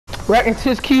Racking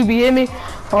 6 cube, you hear me?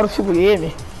 All the people, you hear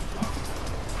me?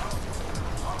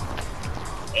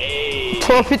 Hey.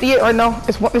 12:58 right now.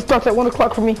 It starts at 1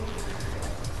 o'clock for me.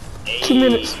 Hey. 2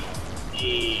 minutes.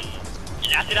 Hey.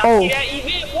 And after I Oh, see that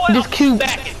event, boy, this I'm cube.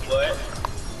 back in, boy.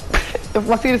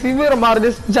 If I see this event, I'm out of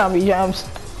this Jammy Jams.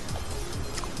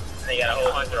 They got a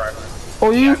whole hunter rifle.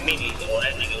 Oh, you? Got minis. Oh,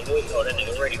 that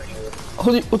nigga ready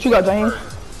for it. What you got, James?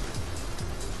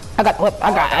 I got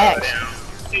axe.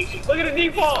 Look at the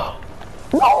default.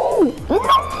 No! No!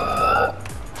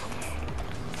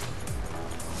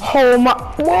 Oh my!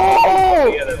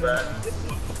 Whoa! Together, bro.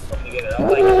 Come together. I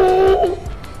like it.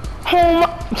 Oh my!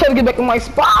 I'm trying to get back in my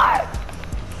spot.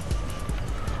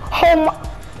 Oh my!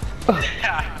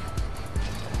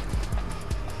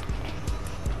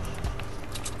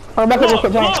 Alright, back up real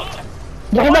quick, James.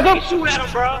 James, back up! Shoot at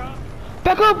him, bro.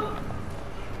 Back up!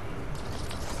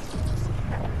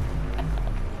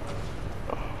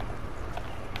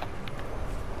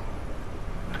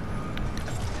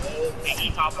 He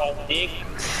pop off dick.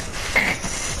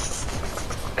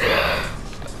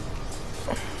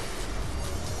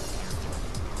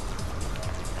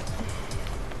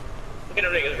 Look at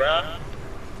them niggas, bro.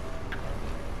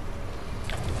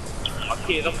 My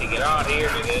kids, I'm gonna get out of here,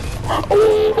 nigga.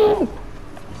 Ooh.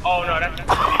 Oh no, that's.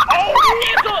 Oh,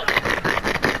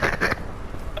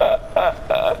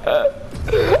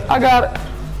 I got it.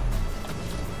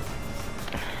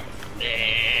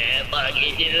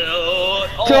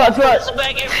 Chill out.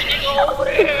 Back everything over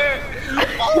there.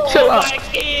 Chill out. My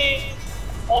kids.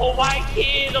 Oh my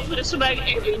kids, I'm gonna smack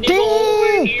everything Dang.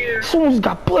 over here. Someone just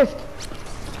got pushed.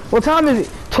 What time is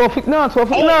it? 12:59.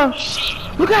 12:59. Oh,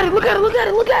 shit. Look at it. Look at it. Look at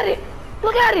it. Look at it.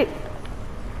 Look at it.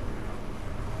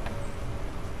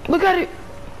 Look at it.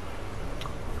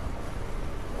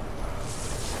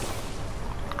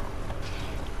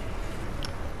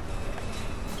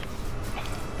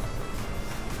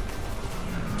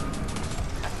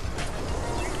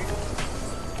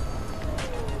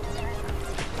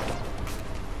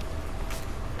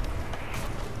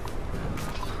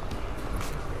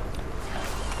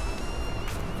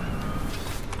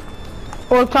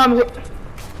 What time is it?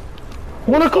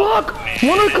 1 o'clock!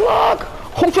 1 o'clock!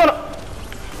 Who tryna?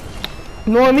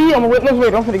 Knowing me, I'm a witness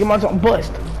rate. I'm finna get myself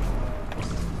bust.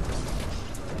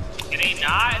 Can they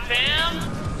not, fam?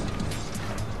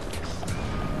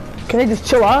 Can they just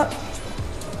chill out?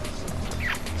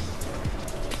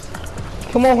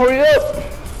 Come on, hurry up!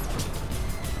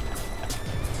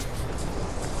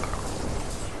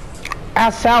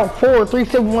 South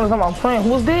 4371 is not my friend.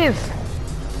 Who's this?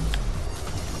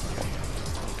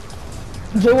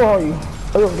 Jay, where are you?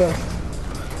 Oh, okay.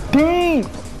 Dang!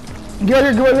 Get out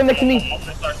here, go right here next to me. I'm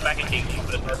gonna start smacking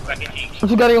cheeks. What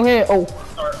you got in your hand? Oh.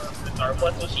 Start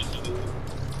busting sheets.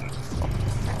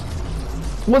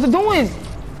 What's it doing?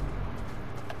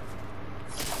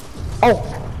 Oh.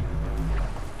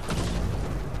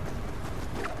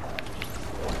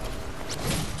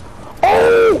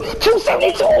 Oh!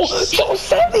 272!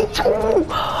 272!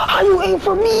 How you aim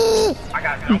for me? I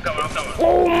got you. I'm coming.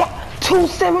 Oh my!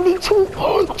 272!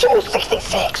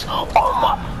 266! Oh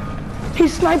my!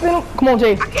 He's sniping him. Come on,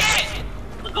 Jay. I can't!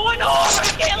 What's going on? I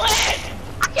can't land!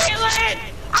 I can't land!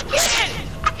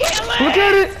 Look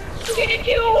at it! I'm getting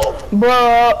killed!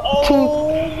 Bruh.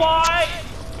 Oh my!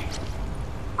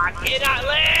 I cannot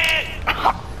land!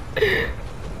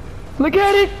 Look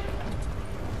at it!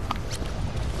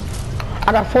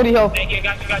 I got 40 health. Thank you,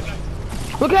 got you.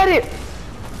 Look at it!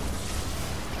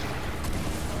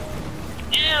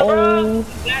 Yeah, Oh. bro.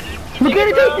 Look at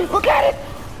it, Jay! Look at it!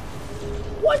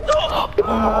 What the?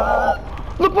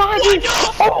 Look behind you!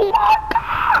 Oh my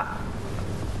god!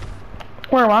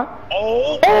 Where am I?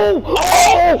 Oh! Oh!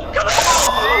 Come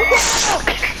on!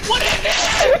 What is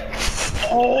it?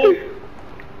 Oh!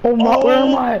 Oh my, where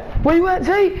am I? Where you at,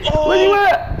 Jay? Where you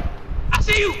at? I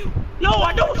see you! No,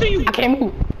 I don't see you! I can't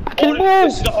move. I can't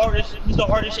This is move. the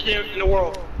hardest shit in the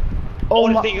world. Oh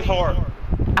This my, thing is hard.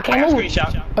 I can't move.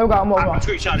 Screenshot. Oh god, I'm over. I'm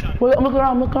screenshot. I'm looking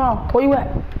around, Where you at?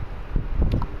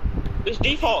 It's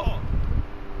default.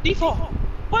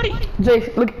 Buddy.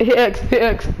 Jay, look, hit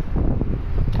X.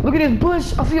 Look at this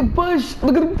bush. I see a bush.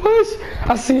 Look at the bush.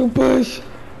 I see a bush.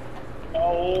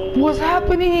 Oh. What's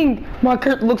happening? My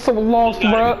character looks so lost,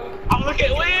 bro. I'm looking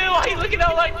at Lil. Why you looking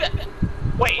out like that?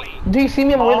 Wait. Do you see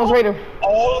me? I'm a witness raider.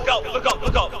 Oh, look up.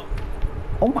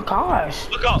 Oh my gosh.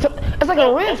 Look up. It's like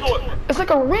a rift. It's like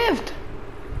a rift.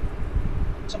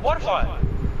 It's a butterfly.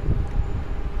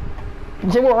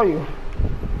 Jay, where are you?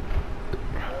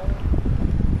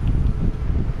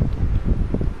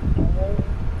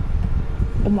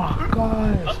 Oh my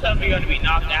gosh. I'm telling you, you're gonna be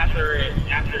knocked after it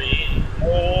ends.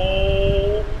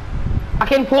 Oh. I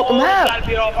can't pull up the Oh, it's map. gotta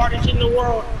be the hardest in the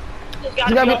world. It's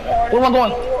gotta You be gotta the be, hardest. where am I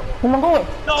going? Where am I going?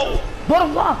 No.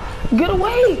 Butterfly, get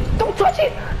away! Don't touch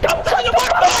it! Don't touch the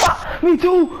butterfly! Me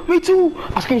too! Me too!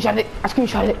 I screenshot it! I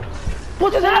screenshot it!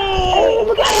 What is that? Oh,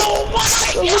 look at it! Oh my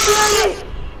Look at God. it!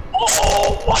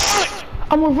 Oh my.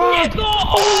 I'm revived! Oh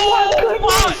my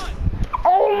goodness!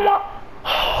 Oh my!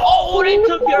 Oh, they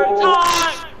took your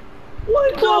time.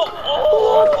 What the? Look!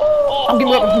 Oh. I'm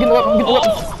getting the weapon! I'm getting the weapon! I'm getting the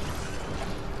weapon!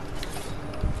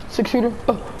 6-shooter.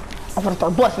 I'm gonna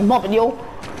start busting, bumping, yo.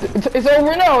 It's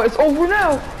over now. It's over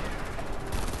now.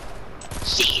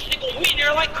 Shit, they gonna be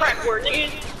there like crackwork, nigga.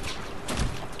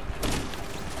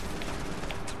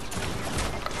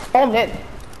 Oh, I'm dead.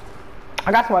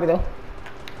 I got somebody though.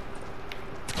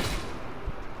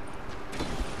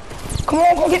 Come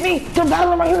on, go get me. They're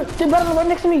battling right here. They're battling right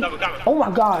next to me. Oh my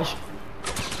gosh.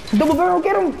 Double barrel,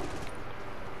 get him.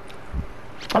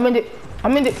 I'm in it.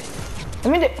 I'm in it.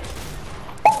 I'm in it.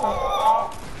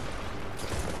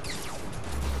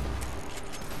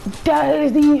 That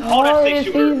is the hardest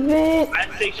event. I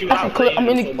think you out. I'm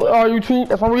in the YouTube.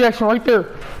 That's my reaction right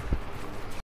there.